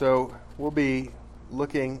So we'll be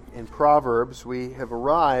looking in Proverbs. We have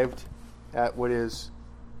arrived at what is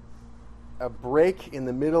a break in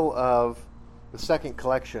the middle of the second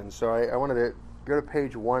collection. So I wanted to go to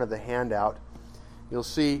page 1 of the handout. You'll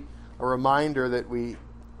see a reminder that we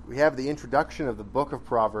have the introduction of the book of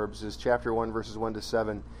Proverbs is chapter 1, verses 1 to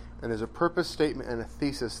 7, and there's a purpose statement and a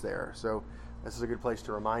thesis there. So this is a good place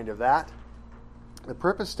to remind of that. The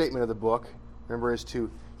purpose statement of the book, remember, is to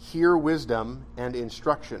hear wisdom and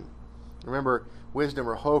instruction. Remember, wisdom,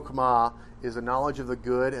 or chokmah, is the knowledge of the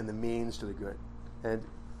good and the means to the good. And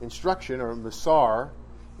instruction, or musar,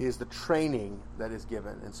 is the training that is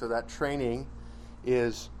given. And so that training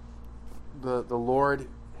is the Lord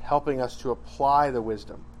helping us to apply the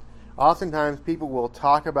wisdom. Oftentimes people will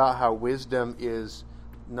talk about how wisdom is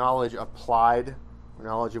knowledge applied, or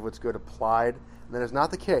knowledge of what's good applied. And that is not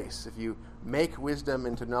the case. If you make wisdom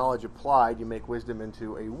into knowledge applied, you make wisdom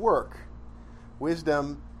into a work.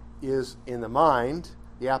 Wisdom is in the mind.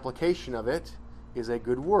 The application of it is a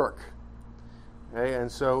good work. Okay?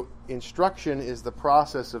 And so instruction is the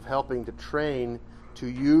process of helping to train to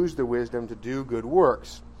use the wisdom to do good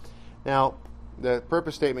works. Now, the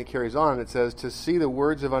purpose statement carries on. It says, to see the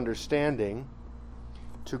words of understanding,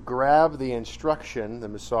 to grab the instruction, the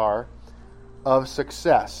musar, of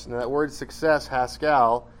success. Now, that word success,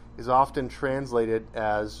 haskell, is often translated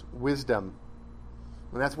as wisdom.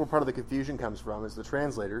 And that's where part of the confusion comes from, is the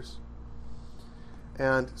translators.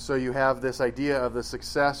 And so you have this idea of the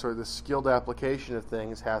success or the skilled application of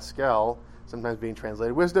things, haskell, sometimes being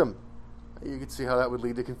translated wisdom. You can see how that would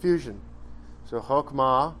lead to confusion. So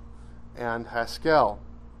chokmah and haskell.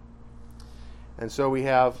 And so we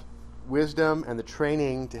have wisdom and the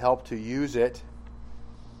training to help to use it.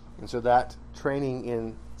 And so that training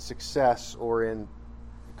in success or in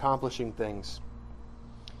accomplishing things,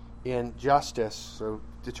 in justice, so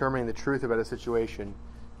determining the truth about a situation,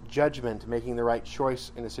 judgment, making the right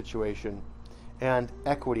choice in a situation, and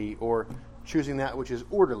equity, or choosing that which is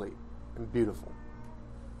orderly and beautiful.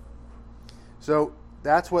 So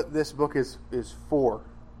that's what this book is for,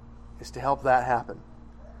 is to help that happen.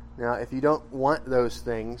 Now, if you don't want those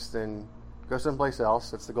things, then go someplace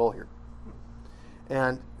else. That's the goal here.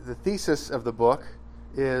 And the thesis of the book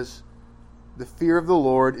is, the fear of the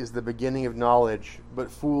Lord is the beginning of knowledge,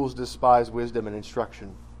 but fools despise wisdom and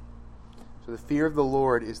instruction. So the fear of the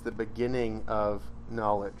Lord is the beginning of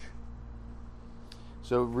knowledge.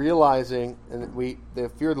 So realizing, and the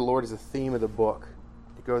fear of the Lord is the theme of the book.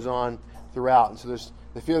 It goes on throughout. And so there's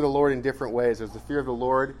the fear of the Lord in different ways. There's the fear of the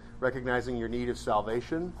Lord recognizing your need of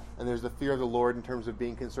salvation, and there's the fear of the Lord in terms of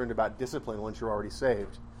being concerned about discipline once you're already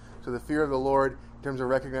saved. So the fear of the Lord in terms of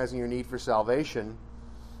recognizing your need for salvation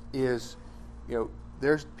is,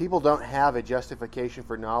 there's people don't have a justification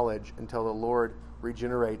for knowledge until the Lord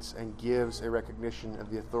regenerates and gives a recognition of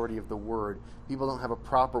the authority of the Word. People don't have a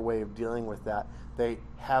proper way of dealing with that. They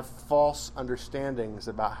have false understandings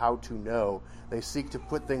about how to know. They seek to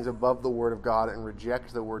put things above the Word of God and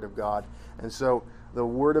reject the Word of God. And so the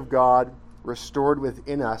Word of God restored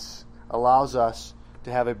within us allows us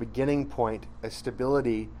to have a beginning point, a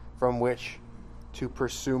stability from which to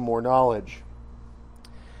pursue more knowledge.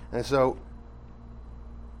 And so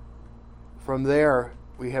from there,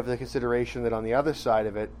 we have the consideration that on the other side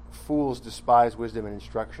of it, fools despise wisdom and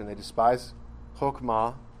instruction. They despise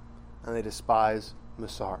chokmah and they despise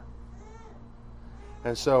musar.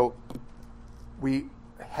 And so we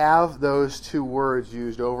have those two words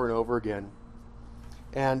used over and over again.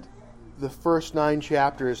 And the first 9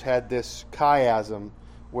 chapters had this chiasm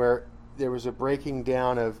where there was a breaking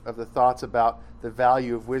down of the thoughts about the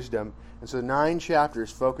value of wisdom. And so 9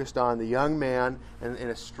 chapters focused on the young man and in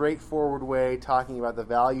a straightforward way talking about the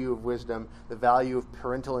value of wisdom, the value of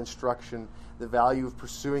parental instruction, the value of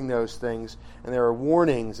pursuing those things. And there are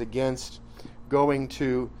warnings against going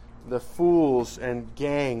to the fools and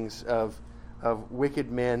gangs of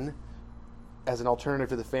wicked men as an alternative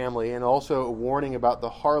to the family, and also a warning about the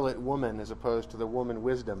harlot woman as opposed to the woman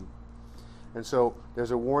wisdom. And so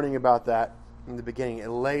there's a warning about that in the beginning. It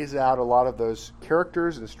lays out a lot of those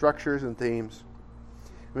characters and structures and themes.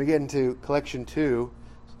 We get into collection 2,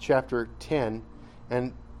 chapter 10,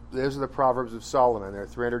 and those are the Proverbs of Solomon. There are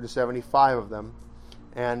 375 of them.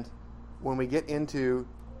 And when we get into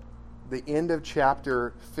the end of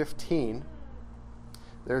chapter 15,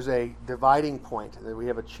 there's a dividing point. We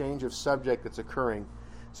have a change of subject that's occurring.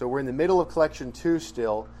 So we're in the middle of collection 2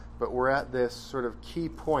 still, but we're at this sort of key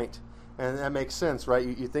point. And that makes sense, right?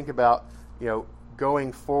 You think about,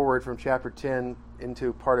 going forward from chapter 10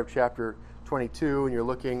 into part of chapter 22,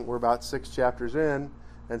 and we're about 6 chapters in,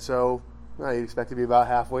 and so you expect to be about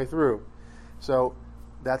halfway through. So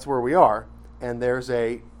that's where we are. And there's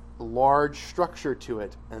a large structure to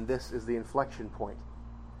it, and this is the inflection point.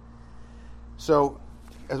 So,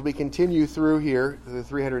 as we continue through here, the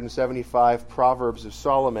 375 Proverbs of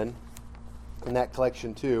Solomon, in that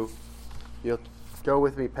collection too, you'll go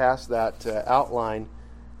with me past that outline.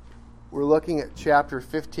 We're looking at chapter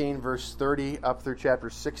 15, verse 30, up through chapter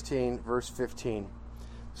 16, verse 15.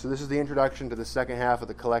 So this is the introduction to the second half of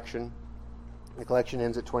the collection. The collection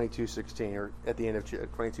ends at 22:16, or at the end of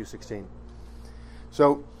 22:16.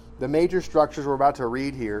 So the major structures we're about to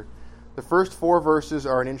read here, the first 4 verses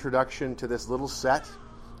are an introduction to this little set,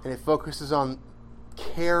 and it focuses on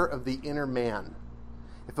care of the inner man.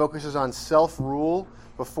 It focuses on self-rule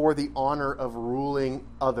before the honor of ruling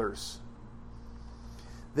others.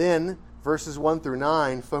 Then, verses 1 through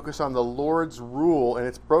 9 focus on the Lord's rule, and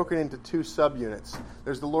it's broken into 2 subunits.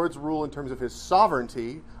 There's the Lord's rule in terms of his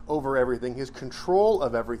sovereignty over everything, his control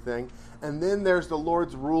of everything, and then there's the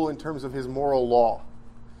Lord's rule in terms of his moral law.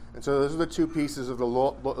 And so those are the 2 pieces of the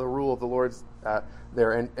rule of the Lord's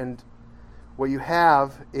there. And what you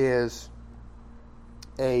have is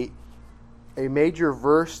a major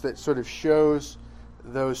verse that sort of shows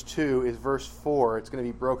those 2 is verse 4. It's going to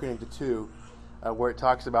be broken into 2. Where it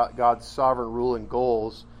talks about God's sovereign rule and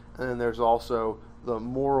goals, and then there's also the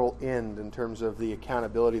moral end in terms of the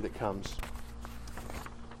accountability that comes.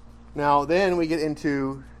 Now, then we get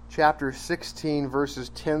into chapter 16, verses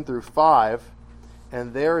 10 through 5,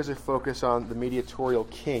 and there is a focus on the mediatorial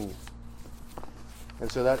king.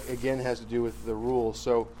 And so that, again, has to do with the rules.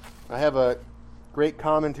 So I have a great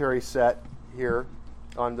commentary set here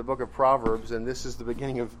on the book of Proverbs, and this is the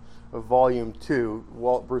beginning of volume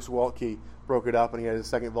 2. Bruce Waltke broke it up, and he had his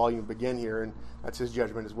second volume begin here, and that's his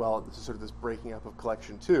judgment as well. This is sort of this breaking up of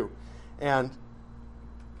collection 2. And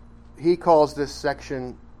he calls this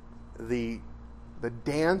section the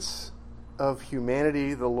dance of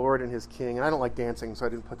humanity, the Lord and his King. And I don't like dancing, so I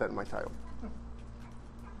didn't put that in my title.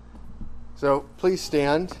 So please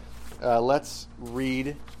stand. Let's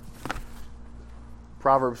read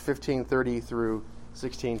Proverbs 15:30 through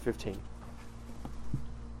 16:15.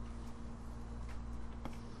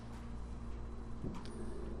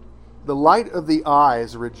 The light of the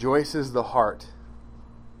eyes rejoices the heart,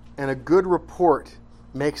 and a good report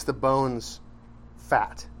makes the bones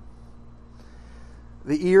fat.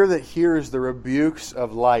 The ear that hears the rebukes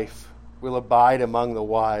of life will abide among the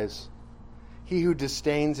wise. He who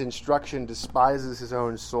disdains instruction despises his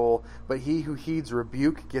own soul, but he who heeds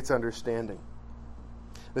rebuke gets understanding.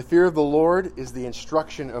 The fear of the Lord is the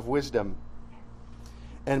instruction of wisdom,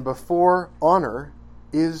 and before honor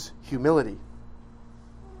is humility.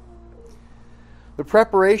 The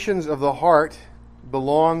preparations of the heart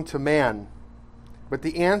belong to man, but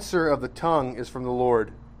the answer of the tongue is from the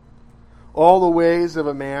Lord. All the ways of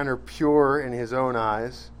a man are pure in his own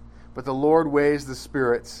eyes, but the Lord weighs the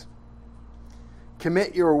spirits.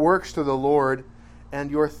 Commit your works to the Lord,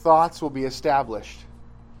 and your thoughts will be established.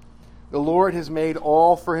 The Lord has made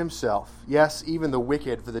all for himself, yes, even the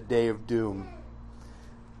wicked for the day of doom.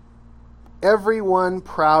 Everyone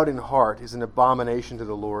proud in heart is an abomination to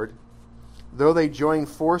the Lord. Though they join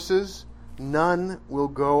forces, none will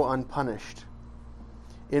go unpunished.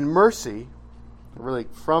 In mercy, really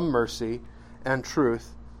from mercy and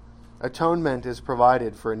truth, atonement is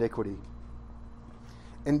provided for iniquity.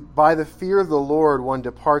 And by the fear of the Lord one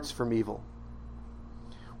departs from evil.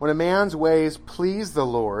 When a man's ways please the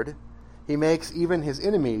Lord, he makes even his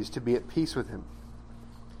enemies to be at peace with him.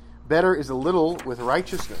 Better is a little with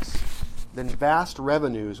righteousness than vast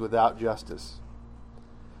revenues without justice.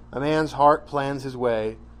 A man's heart plans his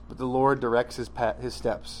way, but the Lord directs his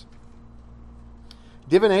steps.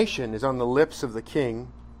 Divination is on the lips of the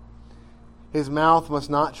king. His mouth must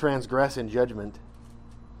not transgress in judgment.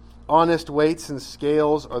 Honest weights and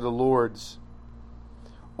scales are the Lord's.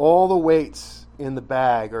 All the weights in the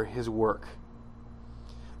bag are his work.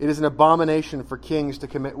 It is an abomination for kings to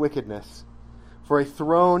commit wickedness, for a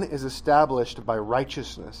throne is established by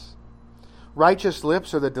righteousness. Righteous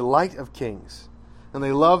lips are the delight of kings, and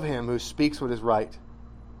they love him who speaks what is right.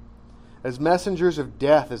 As messengers of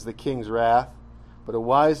death is the king's wrath, but a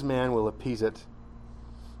wise man will appease it.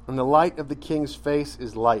 And the light of the king's face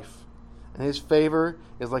is life, and his favor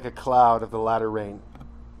is like a cloud of the latter rain.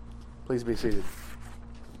 Please be seated.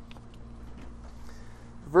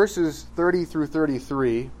 Verses 30 through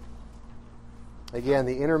 33, again,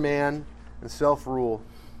 the inner man and self-rule.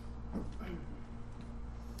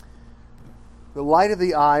 The light of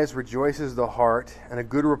the eyes rejoices the heart, and a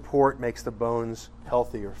good report makes the bones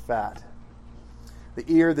healthy or fat. The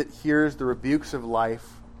ear that hears the rebukes of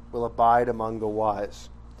life will abide among the wise.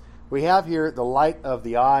 We have here the light of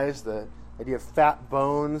the eyes, the idea of fat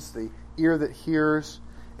bones, the ear that hears,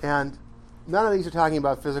 And none of these are talking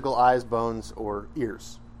about physical eyes, bones, or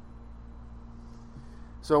ears.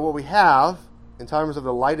 So what we have, in terms of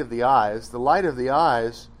the light of the eyes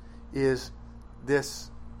is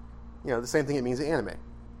this, the same thing it means in anime.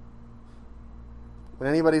 When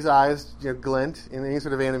anybody's eyes glint in any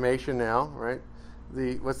sort of animation now, right?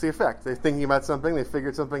 What's the effect? They're thinking about something, they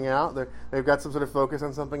figured something out, they've got some sort of focus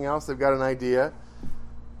on something else, they've got an idea,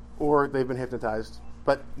 or they've been hypnotized,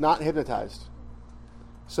 but not hypnotized.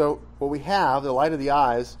 So what we have, the light of the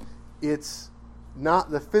eyes, it's not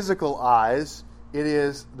the physical eyes, it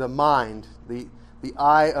is the mind, the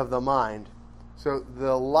eye of the mind. So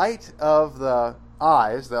the light of the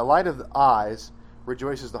eyes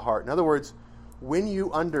rejoices the heart. In other words, when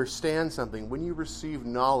you understand something, when you receive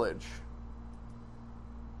knowledge,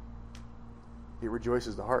 it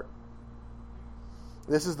rejoices the heart.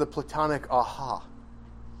 This is the Platonic aha,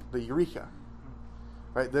 the eureka.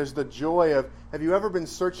 Right? There's the joy of, have you ever been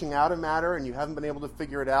searching out a matter and you haven't been able to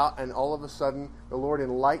figure it out, and all of a sudden the Lord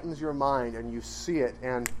enlightens your mind and you see it,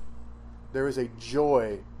 and there is a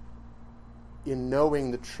joy in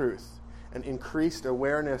knowing the truth, an increased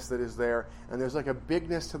awareness that is there, and there's like a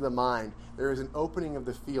bigness to the mind. There is an opening of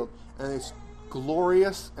the field, and it's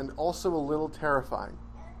glorious and also a little terrifying,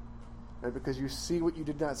 right? Because you see what you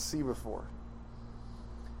did not see before,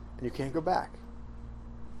 and you can't go back.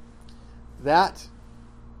 That,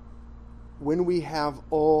 when we have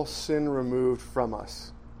all sin removed from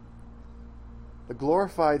us, the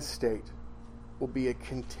glorified state will be a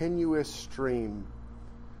continuous stream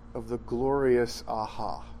of the glorious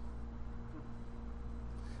aha.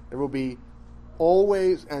 There will be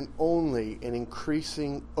always and only an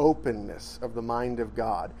increasing openness of the mind of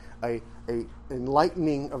God, a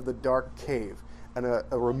enlightening of the dark cave, and a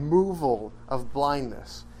removal of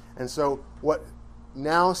blindness. And so what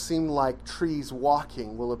now seem like trees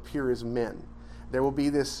walking will appear as men. There will be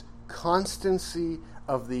this constancy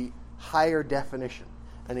of the higher definition,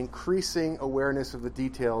 an increasing awareness of the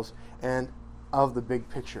details and of the big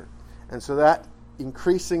picture. And so that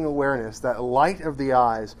increasing awareness, that light of the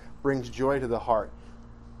eyes, brings joy to the heart.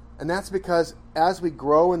 And that's because as we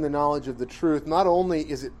grow in the knowledge of the truth, not only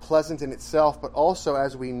is it pleasant in itself, but also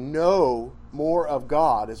as we know more of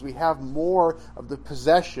God, as we have more of the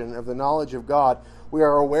possession of the knowledge of God, we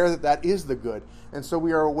are aware that that is the good. And so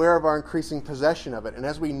we are aware of our increasing possession of it. And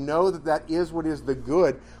as we know that that is what is the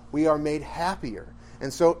good, we are made happier.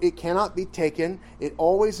 And so it cannot be taken. It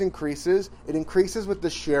always increases. It increases with the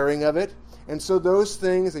sharing of it. And so those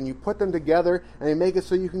things, and you put them together, and they make it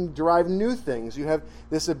so you can derive new things. You have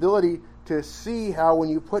this ability to see how when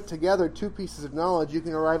you put together two pieces of knowledge, you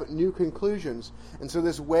can arrive at new conclusions. And so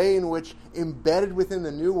this way in which embedded within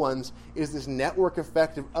the new ones is this network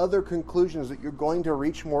effect of other conclusions that you're going to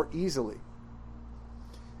reach more easily.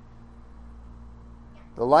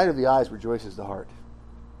 The light of the eyes rejoices the heart.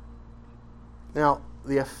 Now,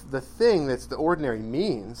 the thing that's the ordinary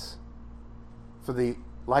means for the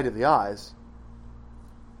light of the eyes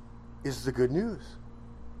is the good news.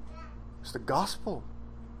 It's the gospel.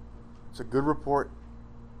 It's a good report.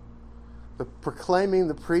 The proclaiming,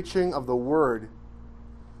 the preaching of the word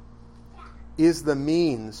is the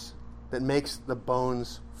means that makes the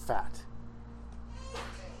bones fat.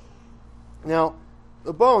 Now,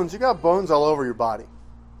 the bones, you got bones all over your body.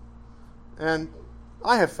 And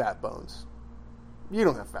I have fat bones. You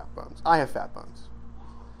don't have fat bones. I have fat bones.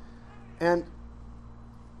 And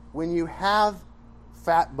when you have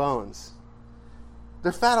fat bones,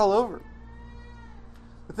 they're fat all over.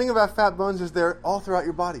 The thing about fat bones is they're all throughout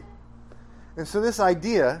your body. And so this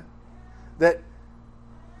idea that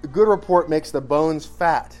the good report makes the bones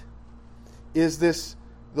fat is this,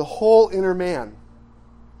 the whole inner man.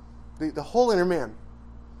 The whole inner man.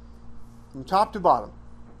 From top to bottom.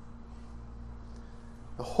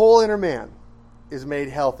 The whole inner man is made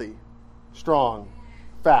healthy, strong,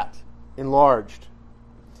 fat, enlarged.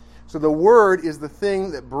 So the word is the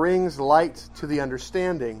thing that brings light to the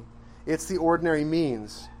understanding. It's the ordinary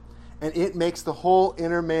means. And it makes the whole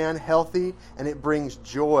inner man healthy, and it brings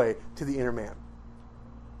joy to the inner man.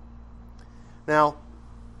 Now,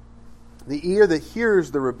 the ear that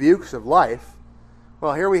hears the rebukes of life,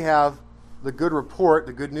 well, here we have the good report,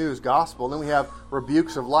 the good news, gospel, and then we have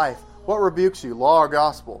rebukes of life. What rebukes you, law or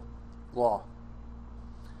gospel? Law.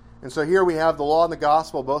 And so here we have the law and the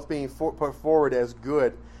gospel both being put forward as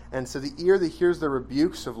good. And so the ear that hears the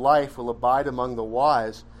rebukes of life will abide among the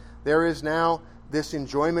wise. There is now this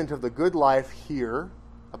enjoyment of the good life here,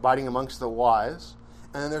 abiding amongst the wise.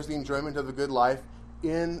 And then there's the enjoyment of the good life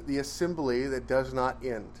in the assembly that does not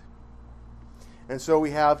end. And so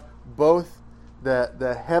we have both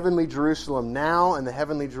the heavenly Jerusalem now and the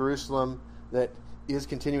heavenly Jerusalem that is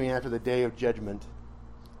continuing after the day of judgment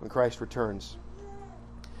when Christ returns.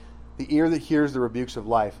 The ear that hears the rebukes of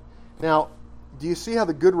life. Now, do you see how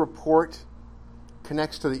the good report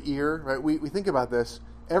connects to the ear? Right? We think about this.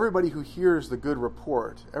 Everybody who hears the good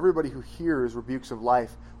report, everybody who hears rebukes of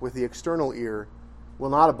life with the external ear will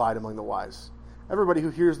not abide among the wise. Everybody who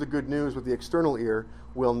hears the good news with the external ear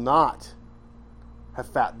will not have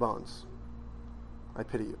fat bones. I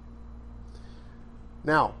pity you.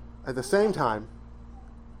 Now, at the same time,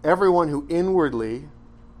 everyone who inwardly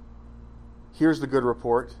hears the good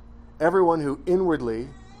report, everyone who inwardly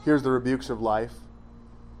hears the rebukes of life,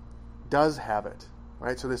 does have it.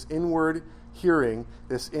 Right? So this inward hearing,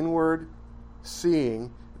 this inward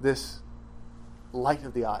seeing, this light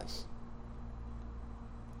of the eyes.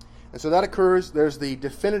 And so that occurs, there's the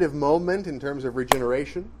definitive moment in terms of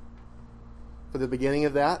regeneration, for the beginning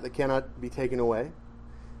of that cannot be taken away.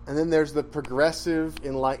 And then there's the progressive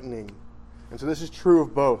enlightening. And so this is true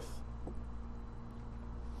of both.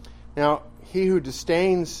 Now, he who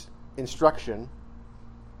disdains instruction,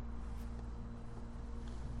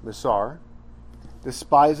 Musar,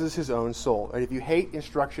 despises his own soul. And if you hate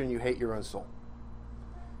instruction, you hate your own soul.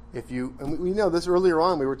 And we know this earlier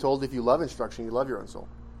on, we were told if you love instruction, you love your own soul.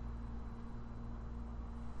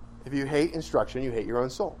 If you hate instruction, you hate your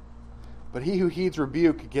own soul. But he who heeds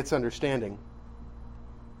rebuke gets understanding.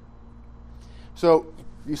 So,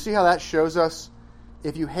 you see how that shows us?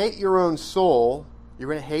 If you hate your own soul, you're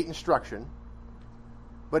going to hate instruction.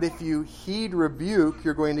 But if you heed rebuke,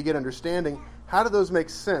 you're going to get understanding. How do those make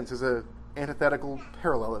sense as an antithetical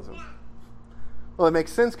parallelism? Well, it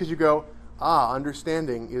makes sense because you go,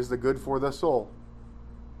 understanding is the good for the soul.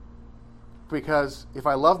 Because if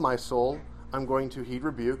I love my soul, I'm going to heed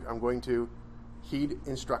rebuke. I'm going to heed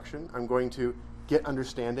instruction. I'm going to get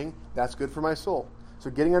understanding. That's good for my soul. So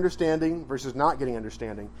getting understanding versus not getting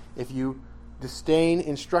understanding. If you disdain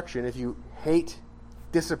instruction, if you hate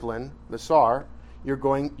discipline, the sar,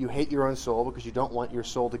 you hate your own soul because you don't want your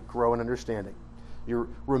soul to grow in understanding. You're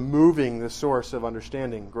removing the source of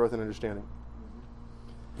understanding, growth and understanding.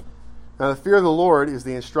 Now, the fear of the Lord is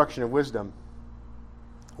the instruction of wisdom.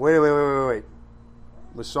 Wait.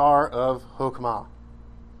 Musar of Hokmah.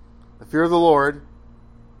 The fear of the Lord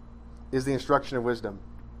is the instruction of wisdom.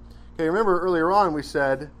 Okay, remember earlier on we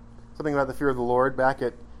said something about the fear of the Lord back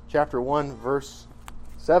at chapter 1, verse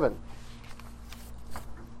 7.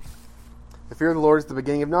 The fear of the Lord is the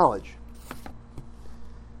beginning of knowledge.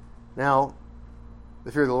 Now,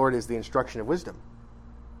 the fear of the Lord is the instruction of wisdom.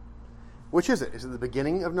 Which is it? Is it the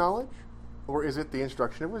beginning of knowledge, or is it the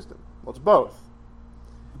instruction of wisdom? Well, it's both.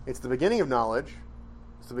 It's the beginning of knowledge.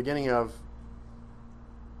 It's the beginning of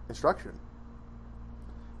instruction.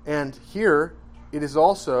 And here, it is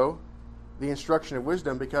also the instruction of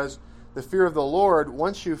wisdom, because the fear of the Lord,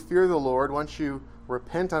 once you fear the Lord, once you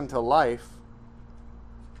repent unto life,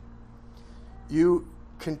 you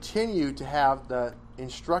continue to have the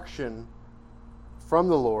instruction from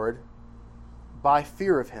the Lord by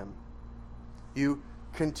fear of Him. You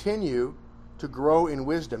continue to grow in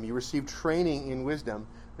wisdom. You receive training in wisdom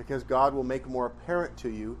because God will make more apparent to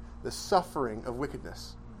you the suffering of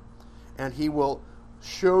wickedness. And He will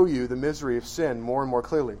show you the misery of sin more and more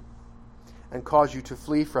clearly and cause you to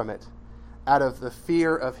flee from it out of the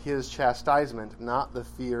fear of His chastisement, not the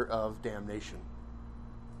fear of damnation.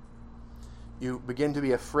 You begin to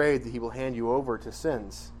be afraid that He will hand you over to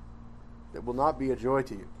sins that will not be a joy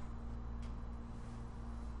to you.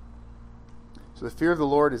 So the fear of the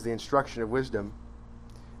Lord is the instruction of wisdom.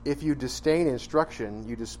 If you disdain instruction,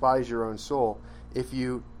 you despise your own soul. If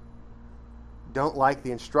you don't like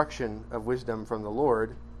the instruction of wisdom from the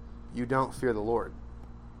Lord, you don't fear the Lord.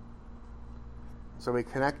 So we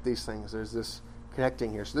connect these things. There's this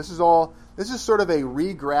connecting here. So this is sort of a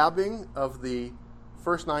re-grabbing of the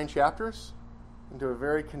first 9 chapters into a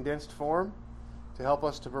very condensed form to help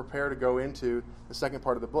us to prepare to go into the second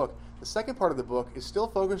part of the book. The second part of the book is still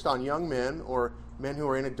focused on young men or men who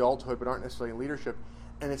are in adulthood but aren't necessarily in leadership,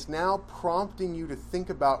 and it's now prompting you to think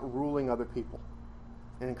about ruling other people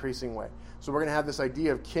in an increasing way. So we're going to have this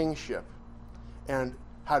idea of kingship and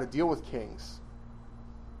how to deal with kings.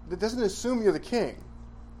 It doesn't assume you're the king.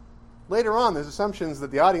 Later on, there's assumptions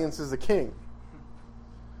that the audience is the king.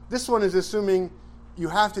 This one is assuming you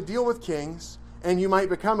have to deal with kings and you might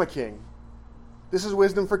become a king. This is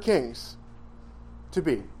wisdom for kings to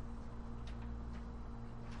be.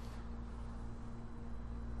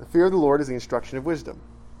 The fear of the Lord is the instruction of wisdom.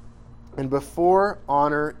 And before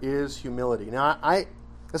honor is humility. Now,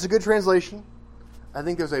 that's a good translation. I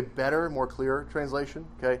think there's a better, more clear translation.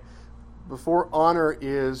 Okay, before honor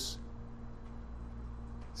is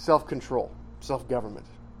self-control, self-government.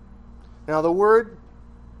 Now, the word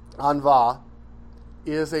anva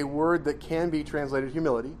is a word that can be translated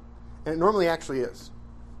humility, and it normally actually is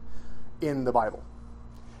in the Bible.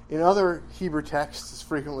 In other Hebrew texts, it's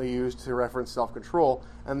frequently used to reference self-control,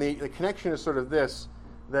 and the connection is sort of this,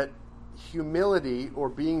 that humility or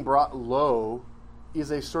being brought low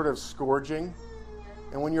is a sort of scourging,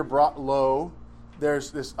 and when you're brought low,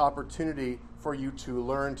 there's this opportunity for you to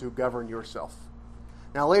learn to govern yourself.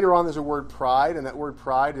 Now, later on, there's a word pride, and that word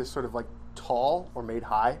pride is sort of like tall or made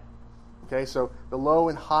high. Okay, so the low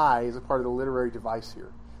and high is a part of the literary device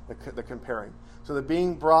here, the comparing. So the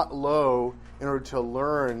being brought low in order to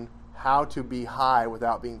learn how to be high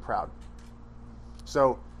without being proud.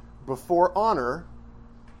 So before honor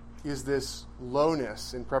is this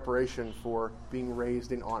lowness in preparation for being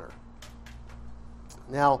raised in honor.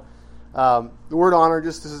 Now, the word honor,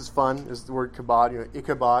 just this is fun, is the word kabod.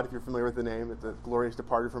 Ichabod, if you're familiar with the name, that the glory has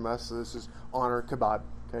departed from us. So this is honor, kabod.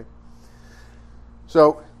 Okay.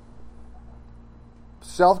 So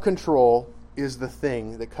self-control is the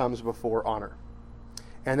thing that comes before honor.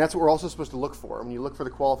 And that's what we're also supposed to look for. When you look for the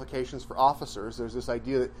qualifications for officers, there's this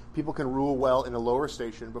idea that people can rule well in a lower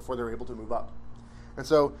station before they're able to move up. And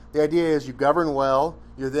so the idea is you govern well,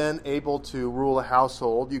 you're then able to rule a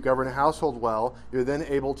household. You govern a household well, you're then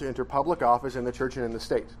able to enter public office in the church and in the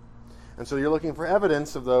state. And so you're looking for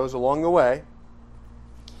evidence of those along the way.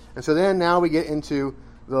 And so then now we get into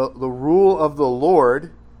the rule of the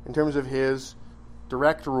Lord in terms of his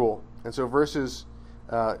direct rule. And so verses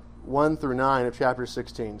 1 through 9 of chapter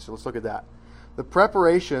 16. So let's look at that. The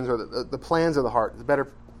preparations, or the plans of the heart.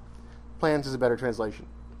 Plans is a better translation.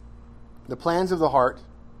 The plans of the heart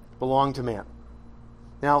belong to man.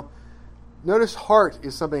 Now, notice heart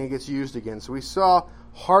is something that gets used again. So we saw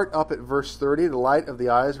heart up at verse 30. The light of the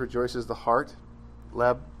eyes rejoices the heart.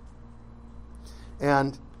 Leb.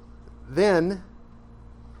 And then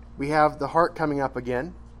we have the heart coming up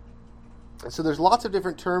again. And so there's lots of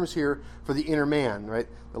different terms here for the inner man, right?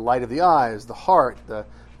 The light of the eyes, the heart, the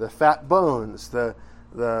fat bones,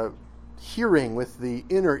 the hearing with the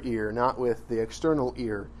inner ear, not with the external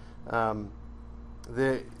ear.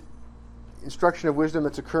 The instruction of wisdom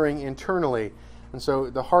that's occurring internally, and so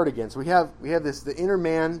the heart again. So we have this. The inner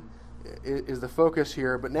man is the focus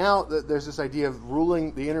here, but now there's this idea of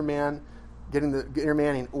ruling the inner man, getting the inner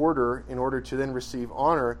man in order to then receive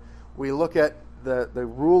honor. We look at the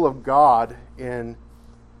rule of God in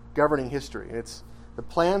governing history. It's the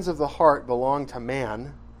plans of the heart belong to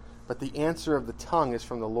man, but the answer of the tongue is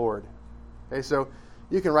from the Lord. Okay, so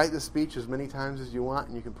you can write this speech as many times as you want,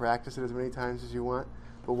 and you can practice it as many times as you want,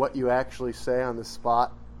 but what you actually say on the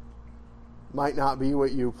spot might not be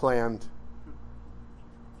what you planned.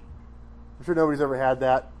 I'm sure nobody's ever had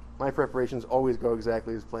that. My preparations always go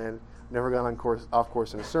exactly as planned. Never gone off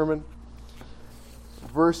course in a sermon.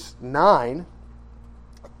 Verse 9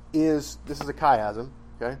 is a chiasm,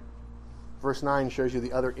 okay? Verse 9 shows you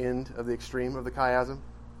the other end of the extreme of the chiasm.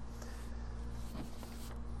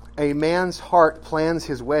 A man's heart plans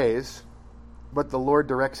his ways, but the Lord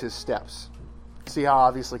directs his steps. See how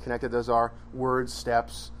obviously connected those are? Words,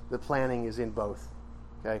 steps. The planning is in both.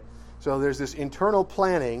 Okay? So there's this internal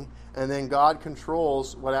planning, and then God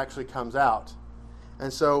controls what actually comes out.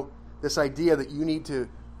 And so this idea that you need to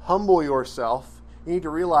humble yourself, you need to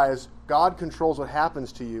realize God controls what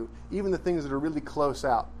happens to you, even the things that are really close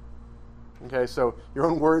out. Okay, so your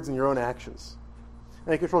own words and your own actions.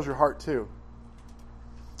 And He controls your heart too.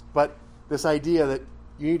 But this idea that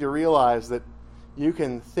you need to realize that you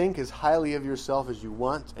can think as highly of yourself as you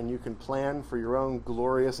want, and you can plan for your own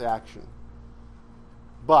glorious action.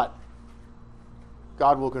 But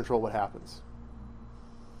God will control what happens.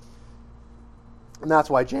 And that's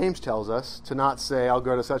why James tells us to not say, I'll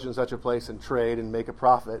go to such and such a place and trade and make a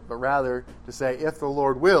profit, but rather to say, if the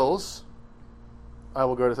Lord wills, I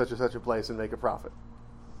will go to such and such a place and make a profit.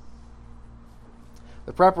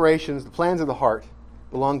 The preparations, the plans of the heart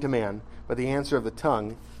belong to man, but the answer of the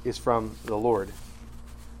tongue is from the Lord.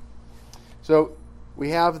 So we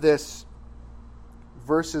have this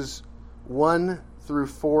verses 1 through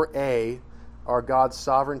 4a are God's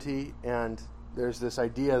sovereignty, and there's this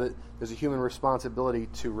idea that there's a human responsibility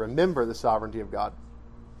to remember the sovereignty of God.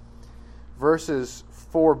 Verses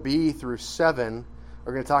 4b through 7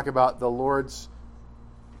 are going to talk about the Lord's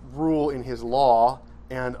rule in His law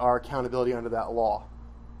and our accountability under that law.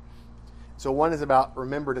 So one is about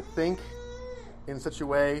remember to think in such a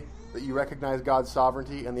way that you recognize God's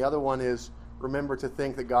sovereignty, and the other one is remember to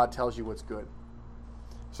think that God tells you what's good.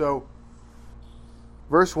 So,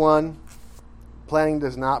 verse 1, planning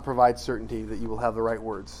does not provide certainty that you will have the right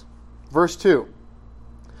words. Verse 2,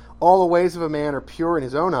 all the ways of a man are pure in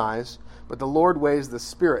his own eyes, but the Lord weighs the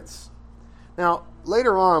spirits. Now,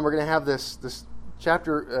 later on, we're going to have this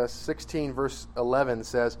chapter 16, verse 11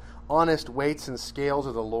 says, honest weights and scales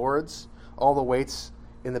are the Lord's. All the weights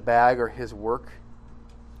in the bag are his work.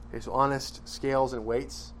 Okay, so honest scales and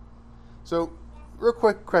weights. So, real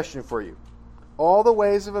quick question for you. All the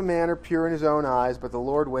ways of a man are pure in his own eyes, but the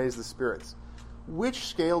Lord weighs the spirits. Which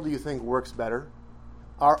scale do you think works better?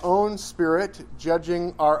 Our own spirit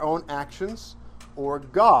judging our own actions, or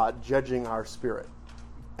God judging our spirit?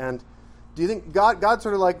 And do you think God's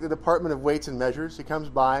sort of like the Department of Weights and Measures? He comes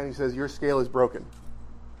by and he says, your scale is broken.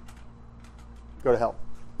 Go to hell.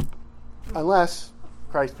 Unless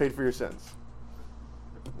Christ paid for your sins.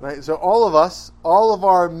 Right? So all of us, all of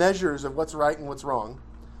our measures of what's right and what's wrong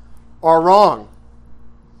are wrong.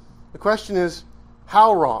 The question is,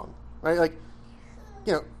 how wrong? Right? Like,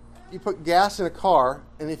 you put gas in a car,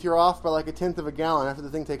 and if you're off by like a tenth of a gallon after the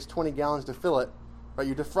thing takes 20 gallons to fill it, right,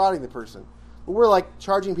 you're defrauding the person. But we're like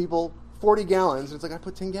charging people 40 gallons, and it's like, I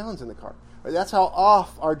put 10 gallons in the car. Right? That's how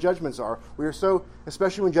off our judgments are. We are so,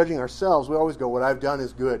 especially when judging ourselves, we always go, what I've done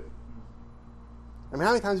is good. I mean,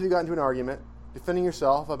 how many times have you gotten into an argument, defending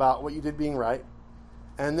yourself about what you did being right,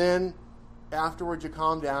 and then afterwards you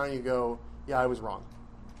calm down and you go, yeah, I was wrong.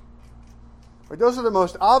 Right? Those are the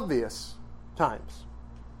most obvious times.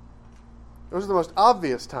 Those are the most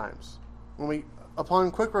obvious times when we,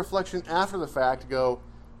 upon quick reflection after the fact, go,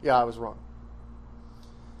 yeah, I was wrong.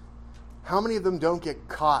 How many of them don't get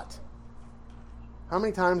caught? How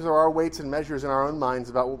many times are our weights and measures in our own minds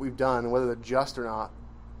about what we've done and whether they're just or not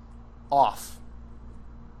off?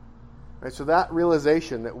 Right, so that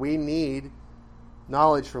realization that we need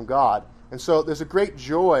knowledge from God. And so there's a great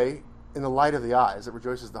joy in the light of the eyes that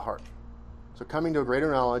rejoices the heart. So coming to a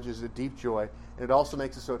greater knowledge is a deep joy. And it also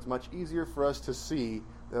makes it so it's much easier for us to see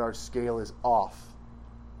that our scale is off.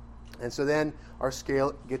 And so then our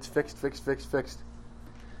scale gets fixed.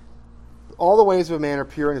 All the ways of a man are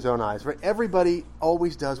pure in his own eyes. Right? Everybody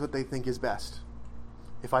always does what they think is best.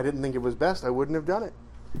 If I didn't think it was best, I wouldn't have done it.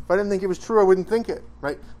 If I didn't think it was true, I wouldn't think it.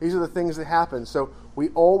 Right? These are the things that happen. So we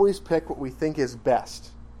always pick what we think is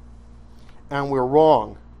best. And we're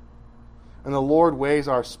wrong. And the Lord weighs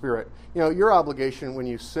our spirit. Your obligation when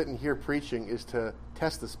you sit and hear preaching is to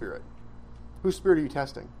test the spirit. Whose spirit are you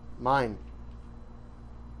testing? Mine.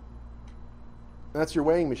 That's your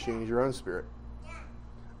weighing machine, is your own spirit.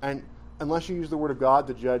 And unless you use the Word of God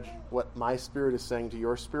to judge what my spirit is saying to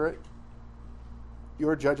your spirit,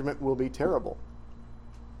 your judgment will be terrible.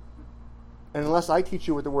 And unless I teach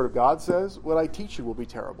you what the Word of God says, what I teach you will be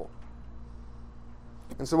terrible.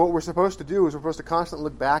 And so what we're supposed to do is we're supposed to constantly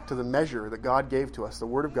look back to the measure that God gave to us, the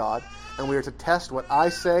Word of God, and we are to test what I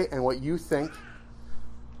say and what you think,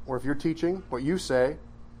 or if you're teaching, what you say.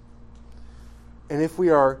 And if we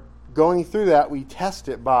are going through that, we test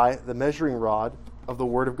it by the measuring rod of the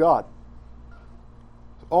Word of God.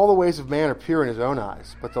 All the ways of man are pure in his own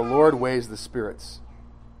eyes, but the Lord weighs the spirits.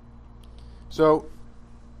 So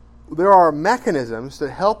there are mechanisms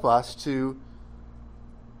that help us to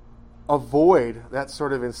avoid that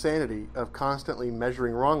sort of insanity of constantly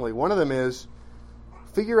measuring wrongly. One of them is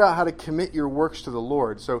figure out how to commit your works to the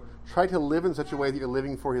Lord. So try to live in such a way that you're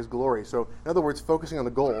living for His glory. So in other words, focusing on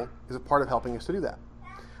the goal is a part of helping us to do that.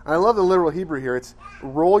 And I love the literal Hebrew here. It's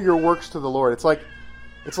roll your works to the Lord. It's like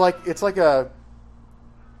a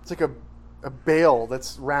bale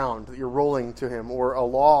that's round that you're rolling to Him, or a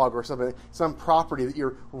log or something, some property that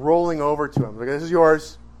you're rolling over to Him. Like, this is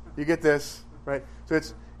yours. You get this, right? So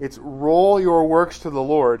it's roll your works to the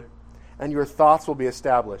Lord, and your thoughts will be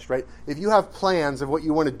established, right? If you have plans of what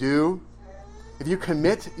you want to do, if you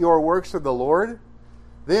commit your works to the Lord,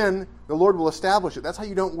 then the Lord will establish it. That's how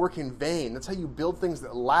you don't work in vain. That's how you build things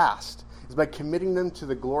that last, is by committing them to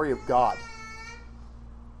the glory of God.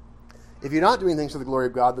 If you're not doing things to the glory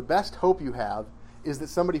of God, the best hope you have is that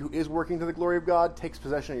somebody who is working to the glory of God takes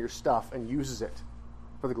possession of your stuff and uses it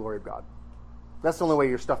for the glory of God. That's the only way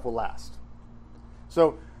your stuff will last.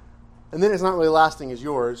 So, and then it's not really lasting as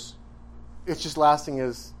yours. It's just lasting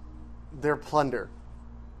as their plunder.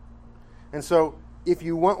 And so, if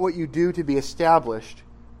you want what you do to be established,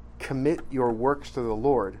 commit your works to the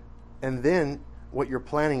Lord, and then what you're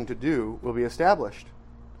planning to do will be established.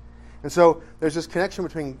 And so, there's this connection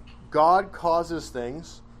between God causes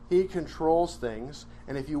things, He controls things,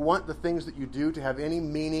 and if you want the things that you do to have any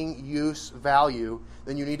meaning, use, value,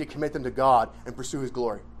 then you need to commit them to God and pursue His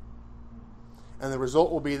glory. And the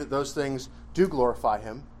result will be that those things do glorify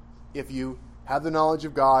Him. If you have the knowledge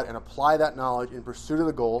of God and apply that knowledge in pursuit of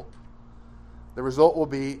the goal, the result will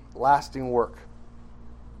be lasting work.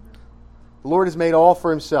 The Lord has made all for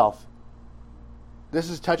Himself. This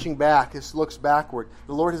is touching back. This looks backward.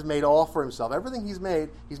 The Lord has made all for Himself. Everything He's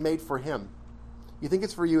made for Him. You think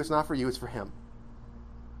it's for you, it's not for you, it's for him.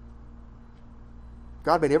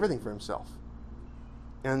 God made everything for himself.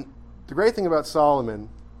 And the great thing about Solomon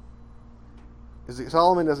is that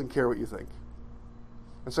Solomon doesn't care what you think.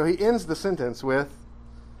 And so he ends the sentence with,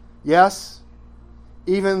 yes,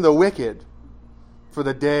 even the wicked for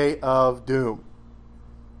the day of doom.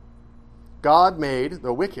 God made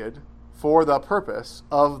the wicked for the purpose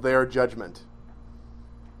of their judgment.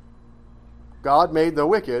 God made the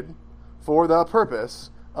wicked for the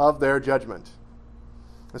purpose of their judgment.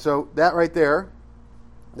 And so that right there,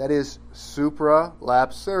 that is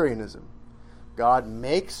supralapsarianism. God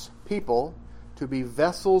makes people to be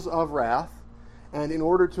vessels of wrath, and in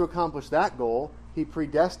order to accomplish that goal, he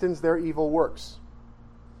predestines their evil works.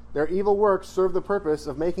 Their evil works serve the purpose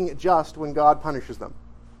of making it just when God punishes them.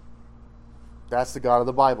 That's the God of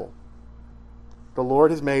the Bible. The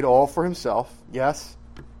Lord has made all for himself, yes,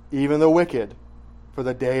 even the wicked, for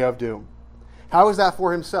the day of doom. How is that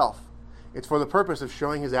for himself? It's for the purpose of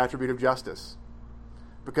showing his attribute of justice.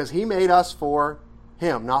 Because he made us for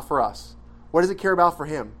him, not for us. What does he care about for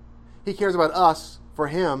him? He cares about us for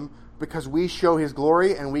him because we show his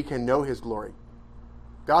glory and we can know his glory.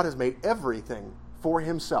 God has made everything for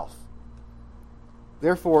himself.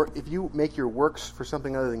 Therefore, if you make your works for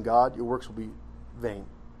something other than God, your works will be vain.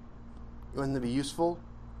 You want them to be useful?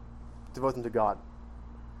 Devote them to God.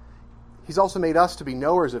 He's also made us to be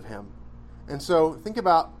knowers of him. And so think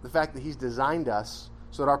about the fact that he's designed us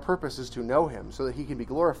so that our purpose is to know him, so that he can be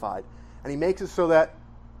glorified. And he makes it so that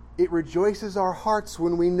it rejoices our hearts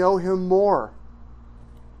when we know him more.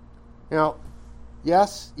 Now,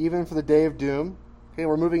 yes, even for the day of doom. Okay,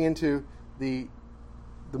 we're moving into the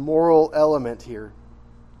moral element here.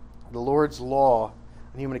 The Lord's law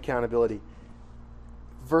and human accountability.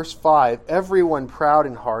 Verse 5, everyone proud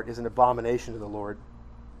in heart is an abomination to the Lord.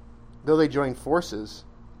 Though they join forces,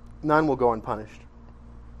 none will go unpunished.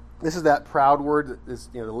 This is that proud word that is,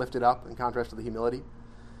 lifted up in contrast to the humility.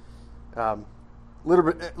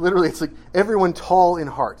 Literally, it's like everyone tall in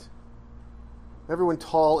heart. Everyone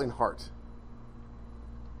tall in heart.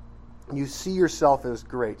 You see yourself as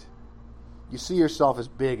great. You see yourself as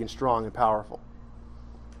big and strong and powerful.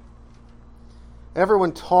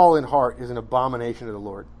 Everyone tall in heart is an abomination to the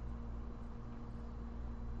Lord.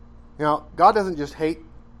 Now, God doesn't just hate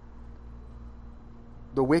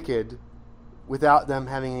the wicked without them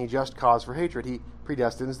having any just cause for hatred. He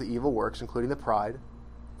predestines the evil works, including the pride,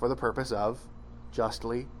 for the purpose of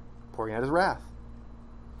justly pouring out his wrath.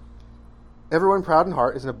 Everyone proud in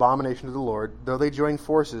heart is an abomination to the Lord, though they join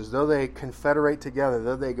forces, though they confederate together,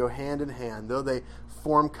 though they go hand in hand, though they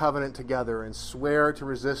form covenant together and swear to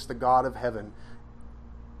resist the God of heaven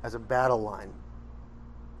as a battle line.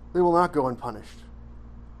 They will not go unpunished.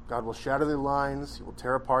 God will shatter their lines. He will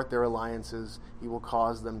tear apart their alliances. He will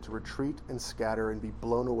cause them to retreat and scatter and be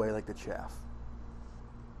blown away like the chaff.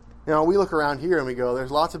 Now, we look around here and we go,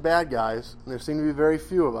 there's lots of bad guys, and there seem to be very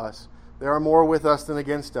few of us. There are more with us than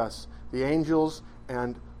against us. The angels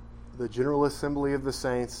and the general assembly of the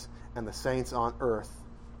saints and the saints on earth.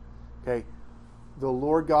 Okay, the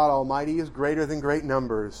Lord God Almighty is greater than great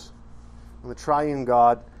numbers, and the triune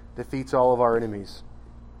God defeats all of our enemies.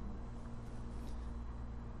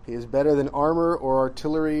 He is better than armor or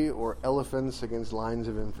artillery or elephants against lines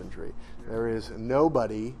of infantry. There is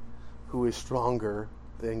nobody who is stronger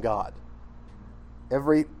than God.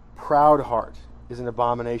 Every proud heart is an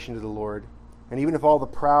abomination to the Lord. And even if all the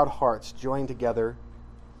proud hearts join together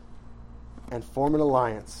and form an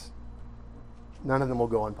alliance, none of them will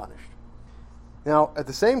go unpunished. Now, at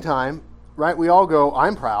the same time, right, we all go,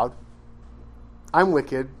 I'm proud. I'm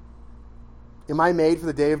wicked. Am I made for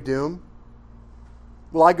the day of doom?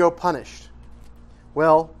 Will I go punished?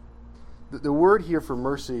 Well, the word here for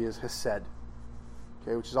mercy is hesed,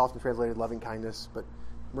 okay, which is often translated loving kindness, but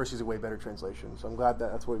mercy is a way better translation. So I'm glad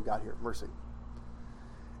that's what we've got here, mercy.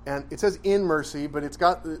 And it says in mercy, but it's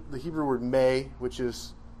got the Hebrew word may, which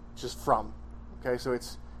is just from. Okay, so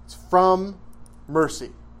it's from mercy.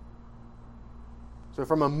 So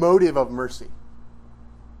from a motive of mercy.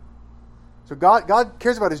 So God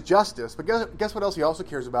cares about his justice, but guess what else he also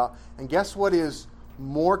cares about? And guess what is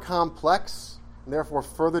more complex and therefore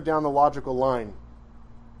further down the logical line?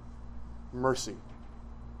 Mercy.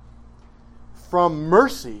 From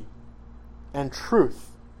mercy and truth,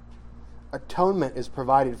 atonement is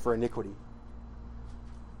provided for iniquity.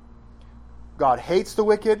 God hates the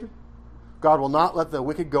wicked. God will not let the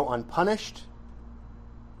wicked go unpunished.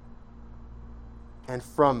 And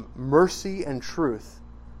from mercy and truth,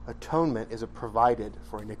 atonement is provided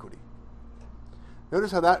for iniquity.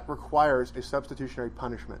 Notice how that requires a substitutionary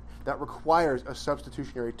punishment. That requires a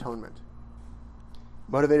substitutionary atonement.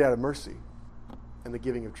 Motivated out of mercy. and the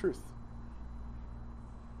giving of truth.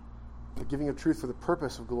 The giving of truth for the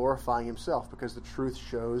purpose of glorifying himself, because the truth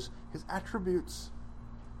shows his attributes.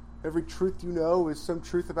 Every truth you know is some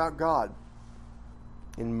truth about God.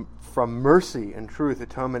 From mercy and truth,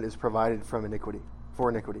 atonement is provided for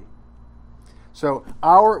iniquity. So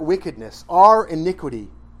our wickedness, our iniquity,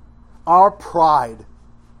 our pride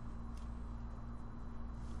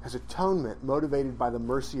has atonement motivated by the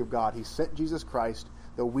mercy of God. He sent Jesus Christ,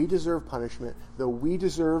 though we deserve punishment,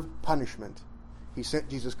 he sent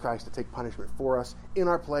Jesus Christ to take punishment for us, in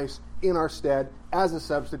our place, in our stead, as a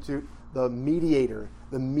substitute, the mediator,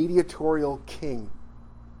 the mediatorial king.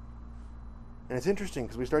 And it's interesting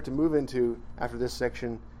because we start to move into, after this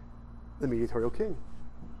section, the mediatorial king.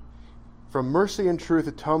 From mercy and truth,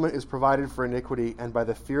 atonement is provided for iniquity, and by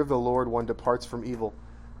the fear of the Lord one departs from evil.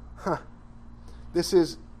 This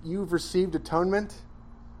is, you've received atonement,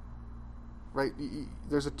 right?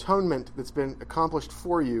 There's atonement that's been accomplished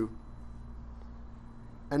for you.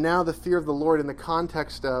 And now the fear of the Lord in the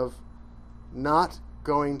context of not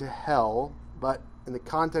going to hell, but in the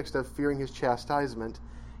context of fearing his chastisement,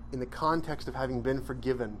 in the context of having been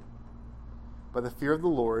forgiven. By the fear of the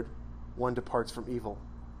Lord, one departs from evil.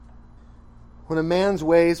 When a man's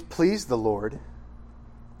ways please the Lord,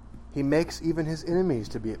 he makes even his enemies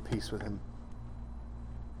to be at peace with him.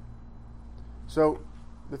 So,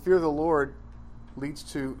 the fear of the Lord leads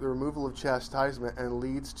to the removal of chastisement and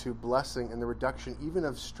leads to blessing and the reduction even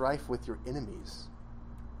of strife with your enemies.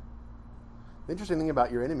 The interesting thing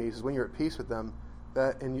about your enemies is when you're at peace with them,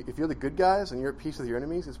 and if you're the good guys and you're at peace with your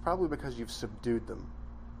enemies, it's probably because you've subdued them.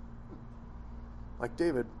 Like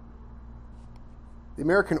David. The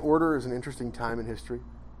American order is an interesting time in history.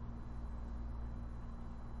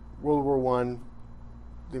 World War I,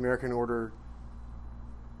 the American order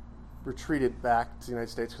retreated back to the United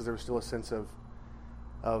States because there was still a sense of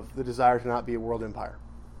the desire to not be a world empire.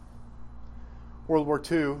 World War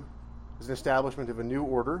II is an establishment of a new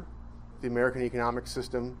order, the American economic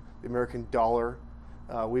system, the American dollar.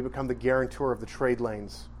 We become the guarantor of the trade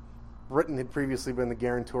lanes. Britain had previously been the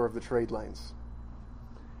guarantor of the trade lanes.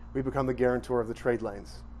 We become the guarantor of the trade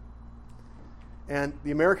lanes. And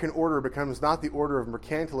the American order becomes not the order of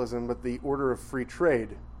mercantilism, but the order of free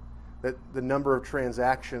trade, that the number of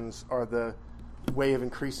transactions are the way of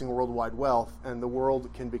increasing worldwide wealth, and the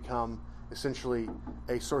world can become essentially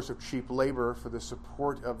a source of cheap labor for the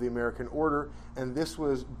support of the American order. And this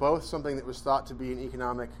was both something that was thought to be an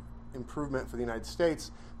economic improvement for the United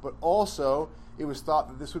States, but also it was thought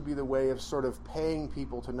that this would be the way of sort of paying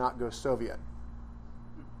people to not go Soviet.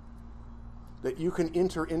 That you can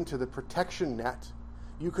enter into the protection net,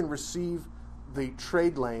 you can receive the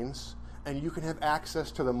trade lanes, and you can have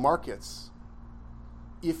access to the markets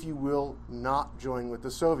if you will not join with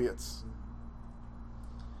the Soviets.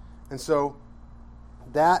 And so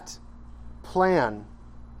that plan,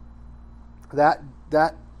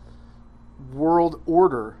 that world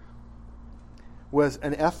order was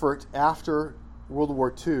an effort after World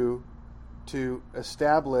War II to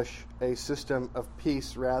establish a system of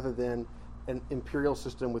peace rather than an imperial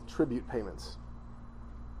system with tribute payments.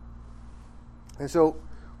 And so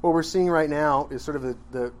what we're seeing right now is sort of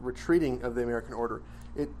the retreating of the American order.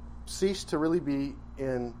 It ceased to really be,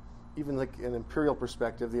 in even like an imperial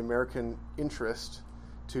perspective, the American interest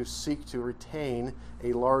to seek to retain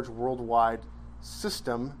a large worldwide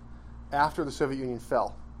system after the Soviet Union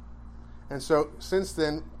fell. And so since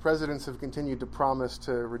then, presidents have continued to promise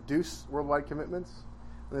to reduce worldwide commitments,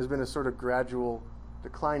 and there's been a sort of gradual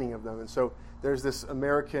declining of them. And so there's this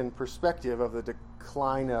American perspective of the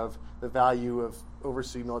decline of the value of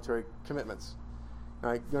overseas military commitments.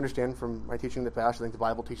 Now, you understand from my teaching in the past, I think the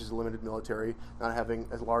Bible teaches a limited military, not having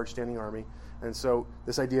a large standing army. And so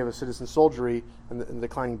this idea of a citizen soldiery and the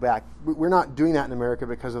declining back, we're not doing that in America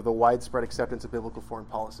because of the widespread acceptance of biblical foreign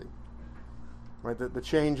policy. Right? The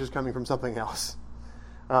change is coming from something else.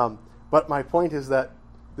 But my point is that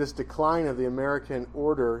this decline of the American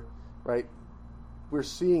order, right, we're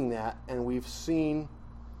seeing that, and we've seen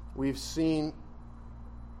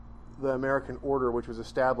the American order, which was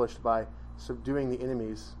established by subduing the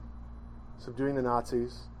enemies, subduing the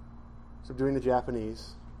Nazis, subduing the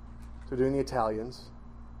Japanese, subduing the Italians,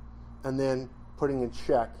 and then putting in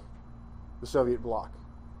check the Soviet bloc.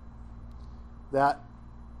 That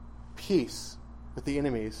peace with the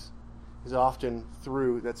enemies is often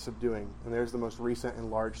through that subduing, and there's the most recent and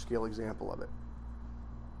large-scale example of it.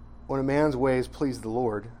 When a man's ways please the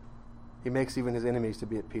Lord, he makes even his enemies to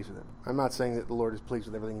be at peace with him. I'm not saying that the Lord is pleased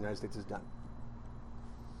with everything the United States has done.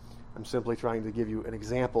 I'm simply trying to give you an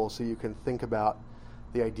example so you can think about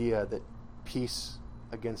the idea that peace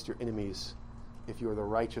against your enemies, if you are the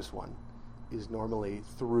righteous one, is normally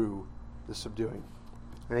through the subduing.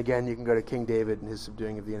 And again, you can go to King David and his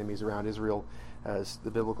subduing of the enemies around Israel as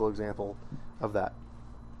the biblical example of that.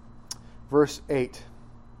 Verse 8.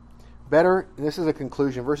 Better, and this is a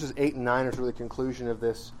conclusion, verses 8 and 9 are sort of the conclusion of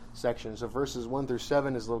this section. So verses 1 through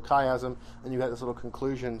 7 is a little chiasm, and you've got this little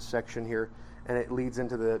conclusion section here, and it leads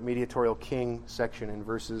into the mediatorial king section in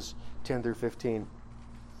verses 10 through 15.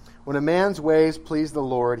 When a man's ways please the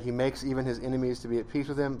Lord, he makes even his enemies to be at peace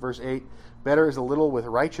with him. Verse 8, better is a little with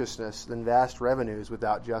righteousness than vast revenues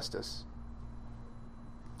without justice.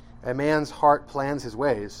 A man's heart plans his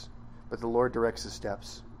ways, but the Lord directs his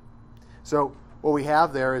steps. So what we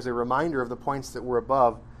have there is a reminder of the points that were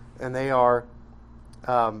above, and they are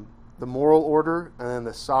the moral order and then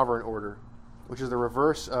the sovereign order, which is the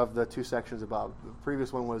reverse of the two sections above. The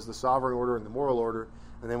previous one was the sovereign order and the moral order,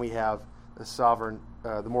 and then we have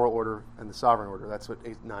the moral order and the sovereign order. That's what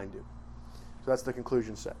 8 and 9 do. So that's the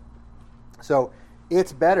conclusion set. So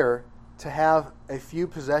it's better to have a few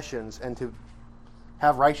possessions and to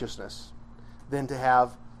have righteousness than to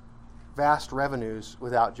have vast revenues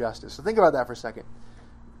without justice. So think about that for a second.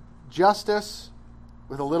 Justice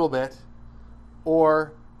with a little bit,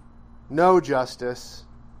 or no justice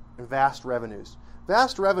and vast revenues.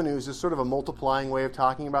 Vast revenues is sort of a multiplying way of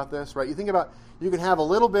talking about this, right? You think about, you can have a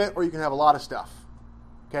little bit or you can have a lot of stuff.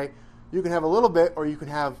 Okay? You can have a little bit or you can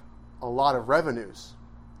have a lot of revenues.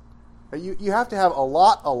 You have to have a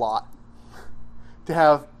lot to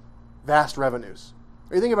have vast revenues.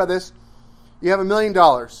 Or you think about this, you have $1 million.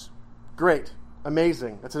 Great.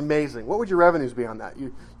 Amazing. That's amazing. What would your revenues be on that?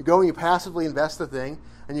 You go and you passively invest the thing,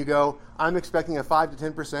 and you go, I'm expecting a 5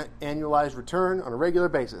 to 10% annualized return on a regular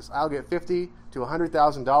basis. I'll get $50,000 to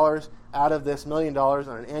 $100,000 out of this $1 million on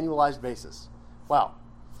an annualized basis. Wow.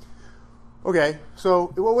 Okay, so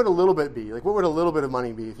what would a little bit be? Like, what would a little bit of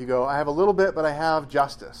money be if you go, I have a little bit, but I have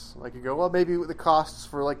justice? Like, you go, well, maybe the costs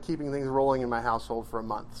for, like, keeping things rolling in my household for a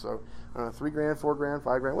month. So, I don't know, $3,000, $4,000,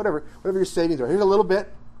 $5,000, whatever your savings are. Here's a little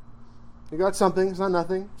bit. You got something. It's not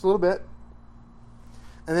nothing. It's a little bit.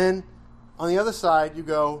 And then, on the other side, you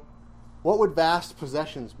go, what would vast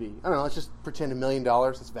possessions be? I don't know, let's just pretend $1 million.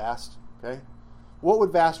 That's vast, okay? What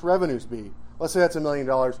would vast revenues be? Let's say that's $1 million.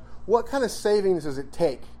 What kind of savings does it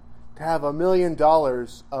take to have $1 million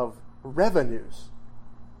of revenues?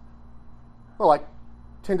 Well, like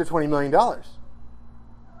 $10 to $20 million.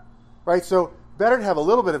 Right? So better to have a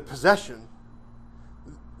little bit of possession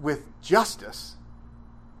with justice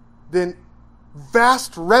than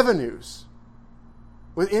vast revenues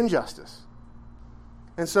with injustice.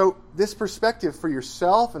 And so this perspective for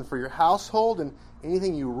yourself and for your household and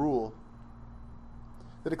anything you rule,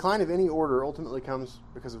 the decline of any order ultimately comes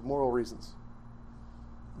because of moral reasons.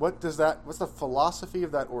 What's the philosophy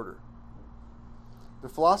of that order? The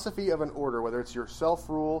philosophy of an order, whether it's your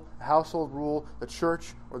self-rule, household rule, the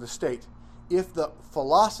church, or the state, if the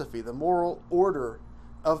philosophy, the moral order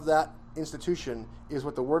of that institution is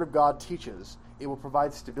what the Word of God teaches, it will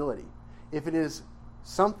provide stability. If it is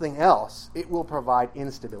something else, it will provide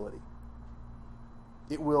instability.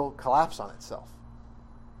 It will collapse on itself.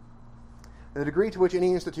 And the degree to which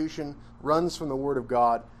any institution runs from the Word of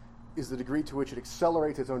God is the degree to which it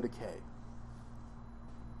accelerates its own decay.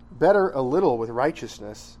 Better a little with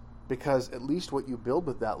righteousness, because at least what you build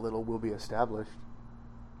with that little will be established,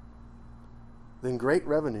 than great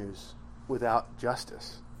revenues without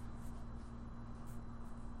justice.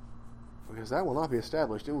 Because that will not be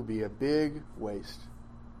established. It will be a big waste.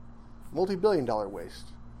 Multi-billion-dollar waste.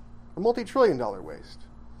 A multi-trillion-dollar waste.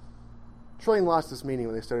 Trillion lost its meaning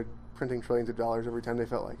when they started printing trillions of dollars every time they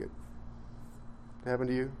felt like it. That happened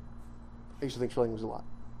to you? I used to think trillion was a lot.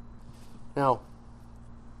 Now,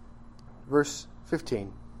 verse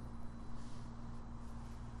 15.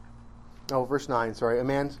 Oh, verse 9, sorry. A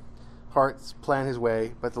man's hearts plan his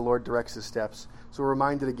way, but the Lord directs his steps. So we're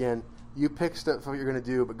reminded again, you pick stuff what you're going to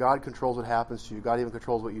do, but God controls what happens to you. God even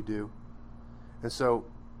controls what you do. And so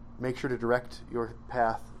make sure to direct your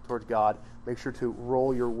path towards God. Make sure to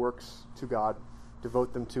roll your works to God.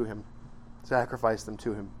 Devote them to Him. Sacrifice them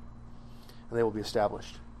to Him. And they will be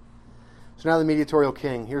established. So now the mediatorial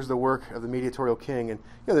king. Here's the work of the mediatorial king. And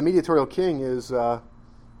the mediatorial king is the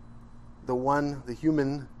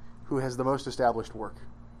human who has the most established work.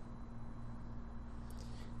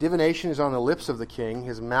 Divination is on the lips of the king.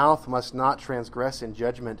 His mouth must not transgress in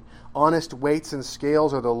judgment. Honest weights and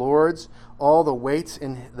scales are the Lord's. All the weights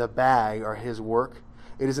in the bag are His work.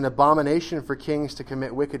 It is an abomination for kings to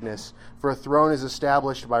commit wickedness, for a throne is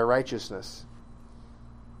established by righteousness.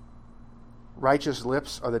 Righteous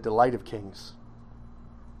lips are the delight of kings,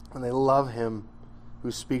 and they love him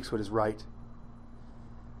who speaks what is right.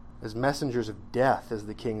 As messengers of death is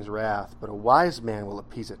the king's wrath, but a wise man will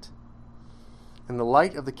appease it. And the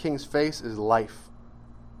light of the king's face is life,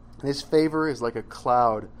 and his favor is like a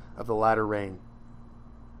cloud of the latter rain.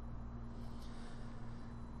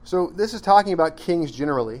 So this is talking about kings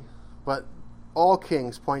generally, but all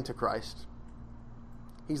kings point to Christ.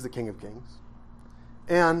 He's the King of Kings.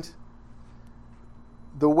 And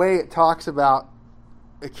the way it talks about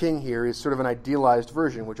a king here is sort of an idealized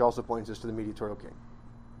version, which also points us to the mediatorial king.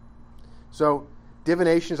 So,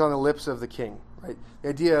 divination is on the lips of the king, right? The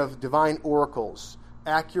idea of divine oracles,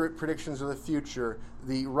 accurate predictions of the future,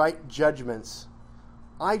 the right judgments.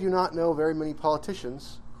 I do not know very many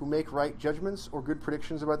politicians who make right judgments or good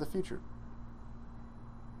predictions about the future.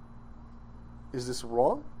 Is this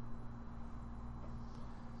wrong?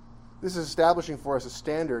 This is establishing for us a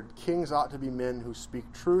standard. Kings ought to be men who speak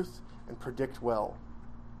truth and predict well.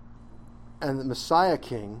 And the Messiah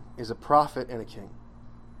king is a prophet and a king.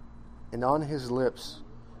 And on his lips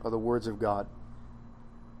are the words of God.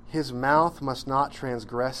 His mouth must not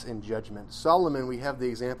transgress in judgment. Solomon, we have the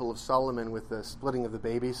example of Solomon with the splitting of the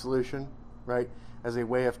baby solution, right? As a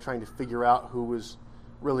way of trying to figure out who was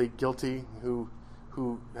really guilty, who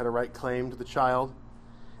had a right claim to the child.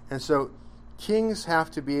 And so kings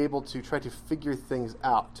have to be able to try to figure things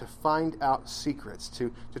out, to find out secrets,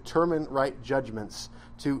 to determine right judgments,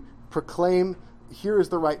 to proclaim here is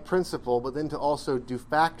the right principle, but then to also do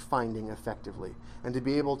fact-finding effectively, and to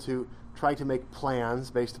be able to try to make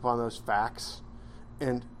plans based upon those facts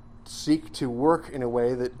and seek to work in a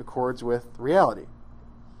way that accords with reality.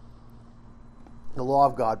 The law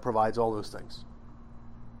of God provides all those things.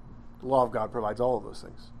 The law of God provides all of those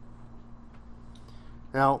things.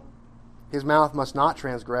 Now, his mouth must not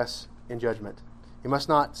transgress in judgment. He must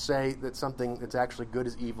not say that something that's actually good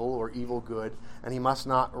is evil or evil good, and he must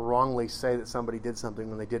not wrongly say that somebody did something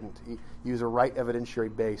when they didn't. He use a right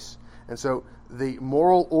evidentiary base. And so the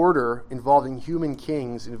moral order involving human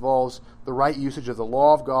kings involves the right usage of the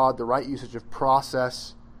law of God, the right usage of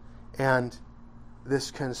process, and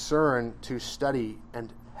this concern to study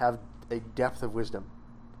and have a depth of wisdom.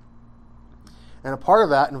 And a part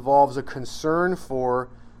of that involves a concern for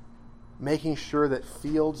making sure that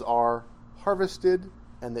fields are harvested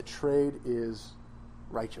and that trade is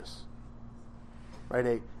righteous.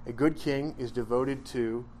 Right? A good king is devoted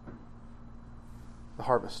to the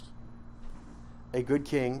harvest. A good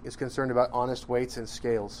king is concerned about honest weights and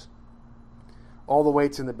scales. All the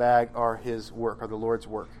weights in the bag are his work, are the Lord's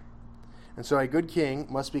work. And so a good king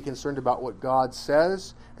must be concerned about what God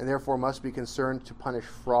says, and therefore must be concerned to punish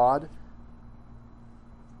fraud.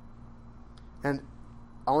 And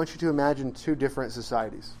I want you to imagine two different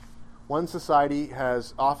societies. One society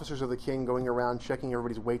has officers of the king going around checking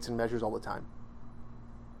everybody's weights and measures all the time.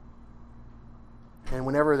 And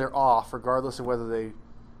whenever they're off, regardless of whether they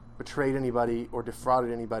betrayed anybody or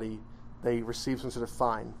defrauded anybody, they receive some sort of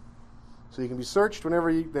fine. So you can be searched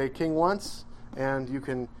whenever the king wants, and you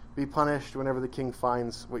can be punished whenever the king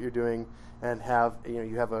finds what you're doing, and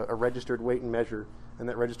you have a registered weight and measure, and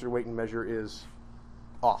that registered weight and measure is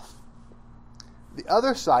off. The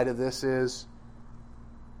other side of this is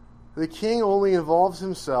the king only involves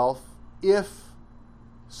himself if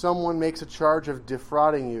someone makes a charge of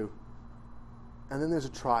defrauding you, and then there's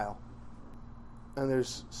a trial, and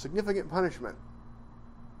there's significant punishment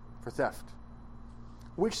for theft.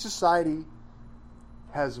 Which society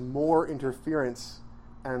has more interference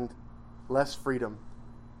and less freedom?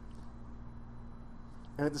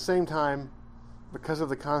 And at the same time, because of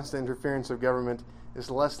the constant interference of government, is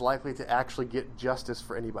less likely to actually get justice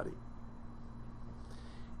for anybody.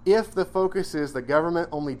 If the focus is the government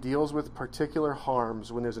only deals with particular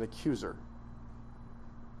harms when there's an accuser,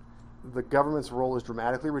 the government's role is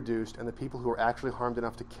dramatically reduced, and the people who are actually harmed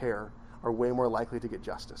enough to care are way more likely to get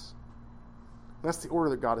justice. And that's the order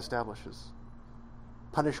that God establishes.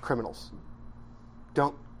 Punish criminals.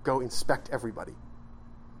 Don't go inspect everybody.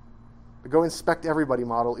 The go inspect everybody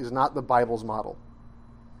model is not the Bible's model.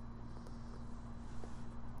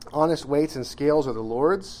 Honest weights and scales are the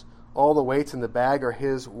Lord's. All the weights in the bag are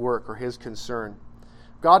his work or his concern.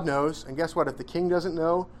 God knows, and guess what? If the king doesn't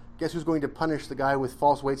know, guess who's going to punish the guy with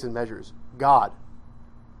false weights and measures? God.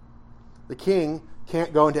 The king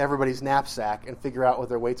can't go into everybody's knapsack and figure out what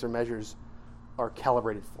their weights or measures are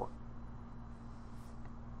calibrated for.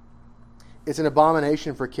 It's an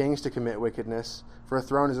abomination for kings to commit wickedness, for a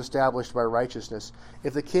throne is established by righteousness.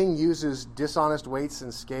 If the king uses dishonest weights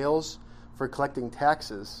and scales for collecting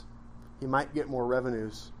taxes, he might get more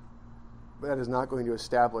revenues, but that is not going to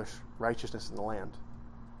establish righteousness in the land.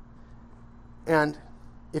 And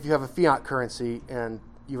if you have a fiat currency and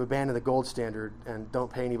you've abandoned the gold standard and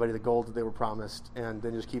don't pay anybody the gold that they were promised, and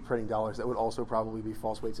then just keep printing dollars. That would also probably be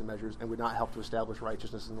false weights and measures and would not help to establish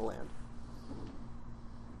righteousness in the land.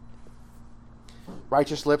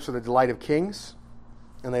 Righteous lips are the delight of kings,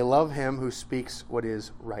 and they love him who speaks what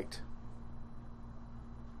is right.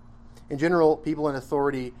 In general, people in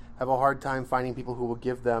authority have a hard time finding people who will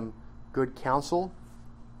give them good counsel.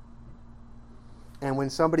 And when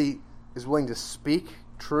somebody is willing to speak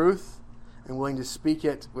truth and willing to speak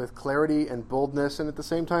it with clarity and boldness and at the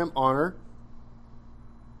same time honor,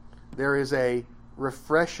 there is a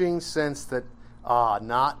refreshing sense that,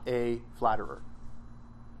 not a flatterer.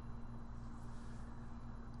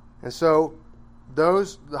 And so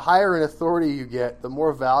the higher in authority you get, the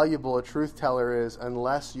more valuable a truth teller is,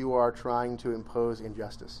 unless you are trying to impose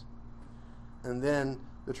injustice. And then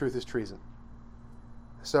the truth is treason.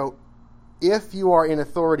 So if you are in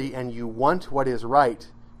authority and you want what is right,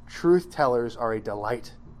 truth tellers are a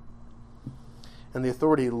delight. And the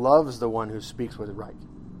authority loves the one who speaks what is right.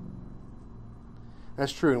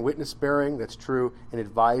 That's true in witness bearing, that's true in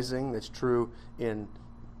advising, that's true in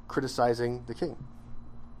criticizing the king.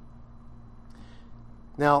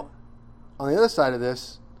 Now, on the other side of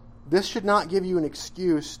this should not give you an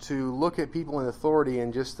excuse to look at people in authority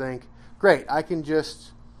and just think, great, I can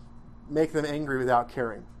just make them angry without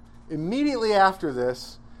caring. Immediately after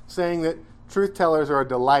this, saying that truth tellers are a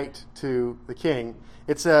delight to the king,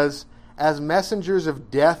 it says, as messengers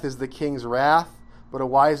of death is the king's wrath, but a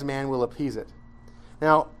wise man will appease it.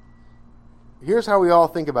 Now, here's how we all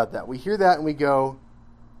think about that. We hear that and we go,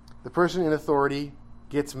 the person in authority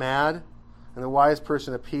gets mad, and the wise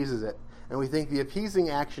person appeases it. And we think the appeasing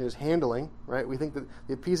action is handling, right? We think that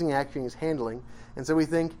the appeasing action is handling. And so we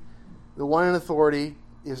think the one in authority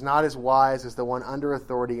is not as wise as the one under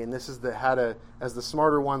authority, and this is as the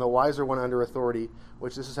smarter one, the wiser one under authority,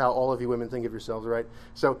 which this is how all of you women think of yourselves, right?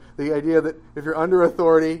 So the idea that if you're under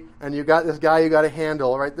authority and you got this guy you got to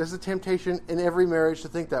handle, right? There's a temptation in every marriage to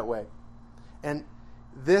think that way. And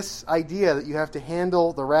this idea that you have to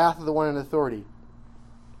handle the wrath of the one in authority,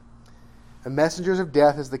 the messengers of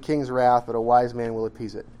death is the king's wrath, but a wise man will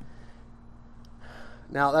appease it.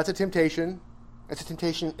 Now, that's a temptation. It's a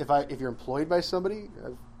temptation if you're employed by somebody.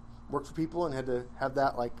 I've worked for people and had to have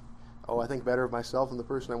that I think better of myself than the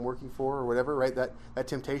person I'm working for or whatever, right? That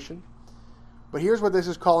temptation. But here's what this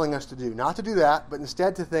is calling us to do. Not to do that, but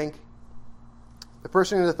instead to think, the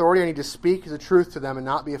person in authority, I need to speak the truth to them and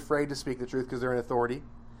not be afraid to speak the truth because they're in authority.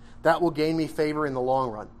 That will gain me favor in the long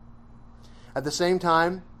run. At the same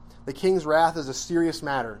time, the king's wrath is a serious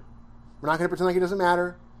matter. We're not going to pretend like it doesn't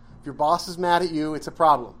matter. If your boss is mad at you, it's a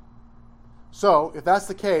problem. So, if that's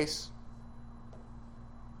the case,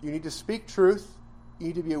 you need to speak truth. You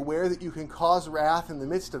need to be aware that you can cause wrath in the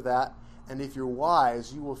midst of that. And if you're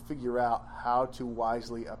wise, you will figure out how to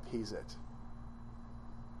wisely appease it.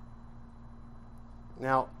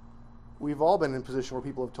 Now, we've all been in a position where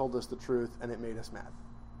people have told us the truth and it made us mad.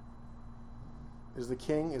 Is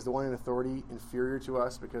the one in authority inferior to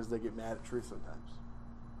us because they get mad at truth sometimes?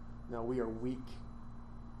 No, we are weak.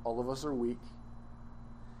 All of us are weak.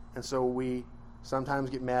 And so we sometimes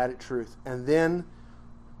get mad at truth. And then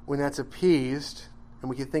when that's appeased and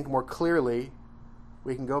we can think more clearly,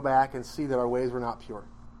 we can go back and see that our ways were not pure.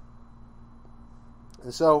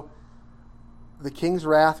 And so the king's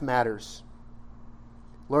wrath matters.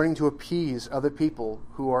 Learning to appease other people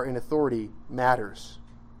who are in authority matters.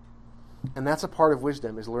 And that's a part of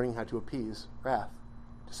wisdom, is learning how to appease wrath,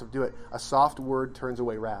 to subdue it. A soft word turns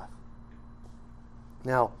away wrath.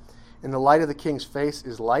 Now, in the light of the king's face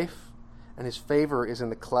is life, and his favor is in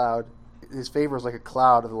the cloud. His favor is like a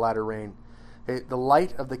cloud of the latter rain. The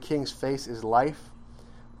light of the king's face is life.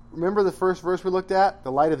 Remember the first verse we looked at?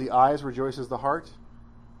 The light of the eyes rejoices the heart.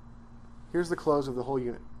 Here's the close of the whole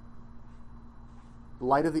unit. The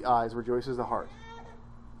light of the eyes rejoices the heart.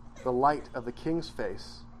 The light of the king's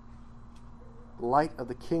face. The light of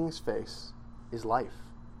the king's face is life.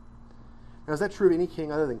 Now, is that true of any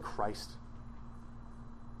king other than Christ?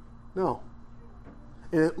 No.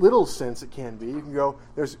 In a little sense, it can be. You can go,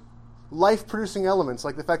 there's life-producing elements,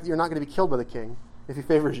 like the fact that you're not going to be killed by the king if he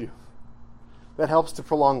favors you. That helps to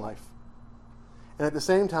prolong life. And at the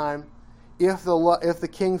same time, if the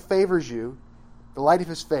king favors you, the light of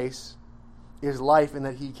his face is life, in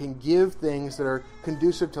that he can give things that are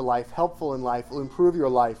conducive to life, helpful in life, will improve your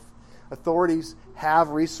life. Authorities have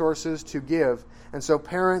resources to give. And so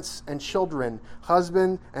parents and children,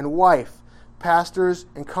 husband and wife, pastors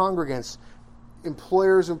and congregants,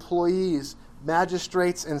 employers, employees,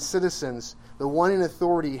 magistrates and citizens, the one in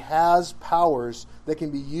authority has powers that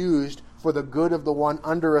can be used for the good of the one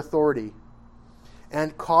under authority.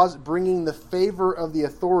 and bringing the favor of the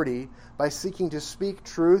authority by seeking to speak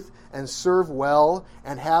truth and serve well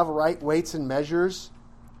and have right weights and measures.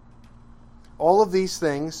 All of these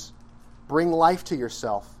things bring life to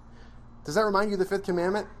yourself. Does that remind you of the fifth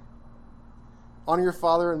commandment? Honor your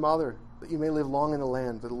father and mother, that you may live long in the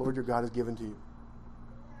land that the Lord your God has given to you.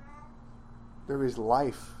 There is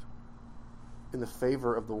life in the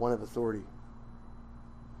favor of the one of authority.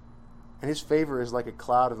 And his favor is like a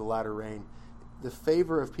cloud of the latter rain. The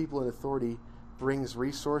favor of people in authority brings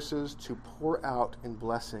resources to pour out in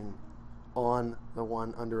blessing on the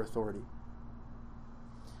one under authority.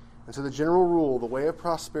 And so the general rule, the way of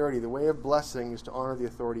prosperity, the way of blessing is to honor the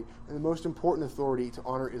authority. And the most important authority to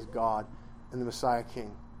honor is God and the Messiah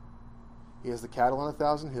King. He has the cattle on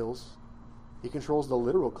 1,000 hills. He controls the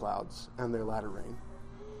literal clouds and their latter rain.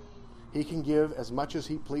 He can give as much as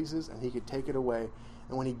he pleases, and he can take it away.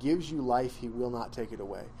 And when he gives you life, he will not take it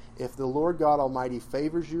away. If the Lord God Almighty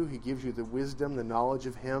favors you, he gives you the wisdom, the knowledge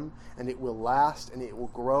of him, and it will last, and it will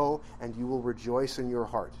grow, and you will rejoice in your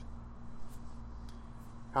heart.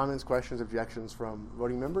 Comments, questions, objections from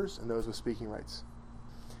voting members and those with speaking rights?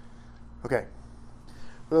 Okay.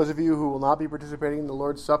 For those of you who will not be participating in the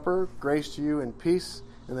Lord's Supper, grace to you and peace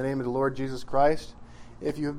in the name of the Lord Jesus Christ. If you